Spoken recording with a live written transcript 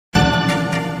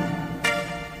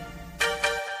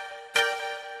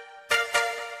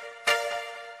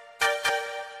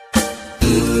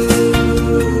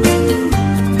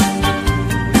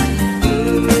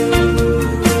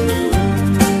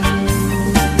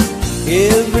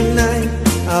Every night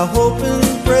I hope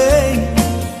and pray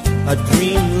a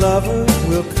dream lover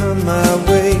will come my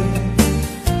way,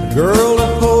 a girl to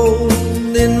hold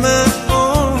in my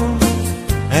arms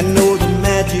and know the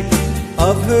magic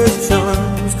of her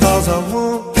charms. 'Cause I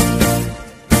want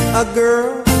a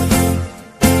girl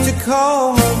to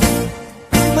call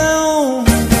my own.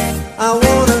 I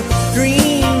want a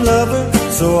dream lover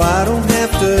so I don't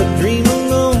have to dream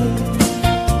alone.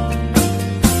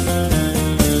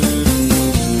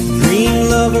 Dream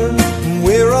lover,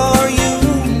 where are you?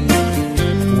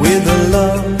 With a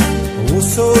love oh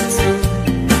so true,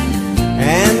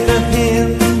 and a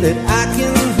hand that I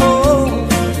can hold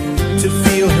to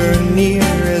feel her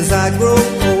near as I grow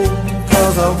old.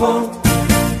 'Cause I want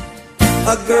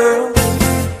a girl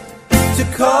to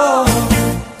call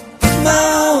my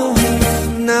own.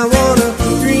 I want a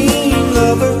dream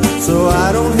lover so I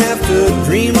don't have to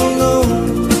dream alone.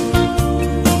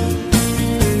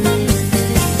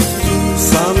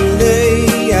 Someday,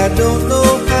 I don't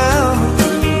know how,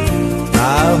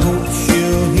 I hope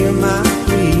she'll hear my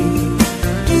plea.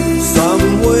 Some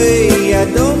way, I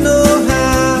don't know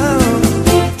how,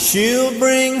 she'll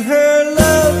bring her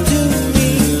love to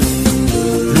me.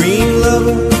 Dream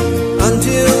lover,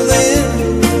 until then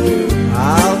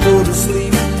I'll go to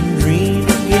sleep and dream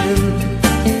again.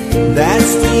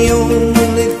 That's the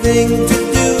only thing to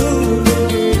do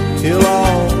till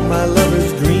all my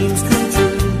lover's dreams come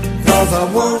true. 'Cause I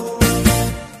want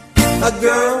a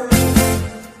girl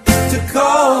to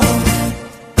call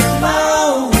my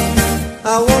own.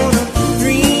 I want a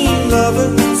dream lover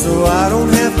so I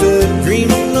don't have to dream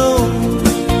alone.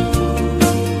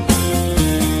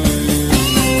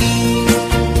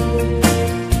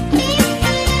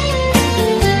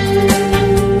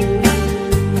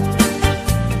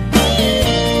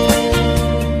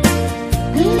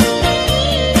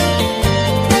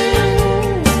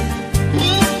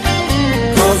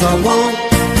 I want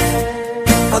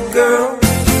a girl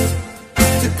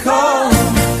to call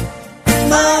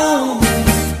my own.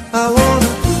 I want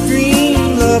a dream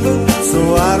lover so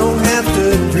I don't have to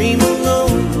dream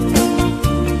alone.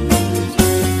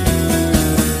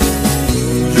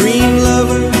 Dream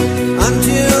lover,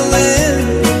 until then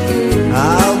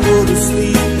I'll go to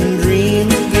sleep and dream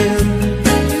again.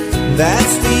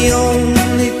 That's the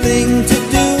only thing to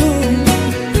do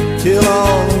till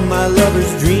all my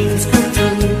lover's dreams come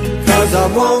true. 'Cause I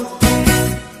want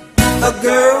a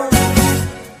girl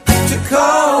to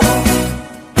call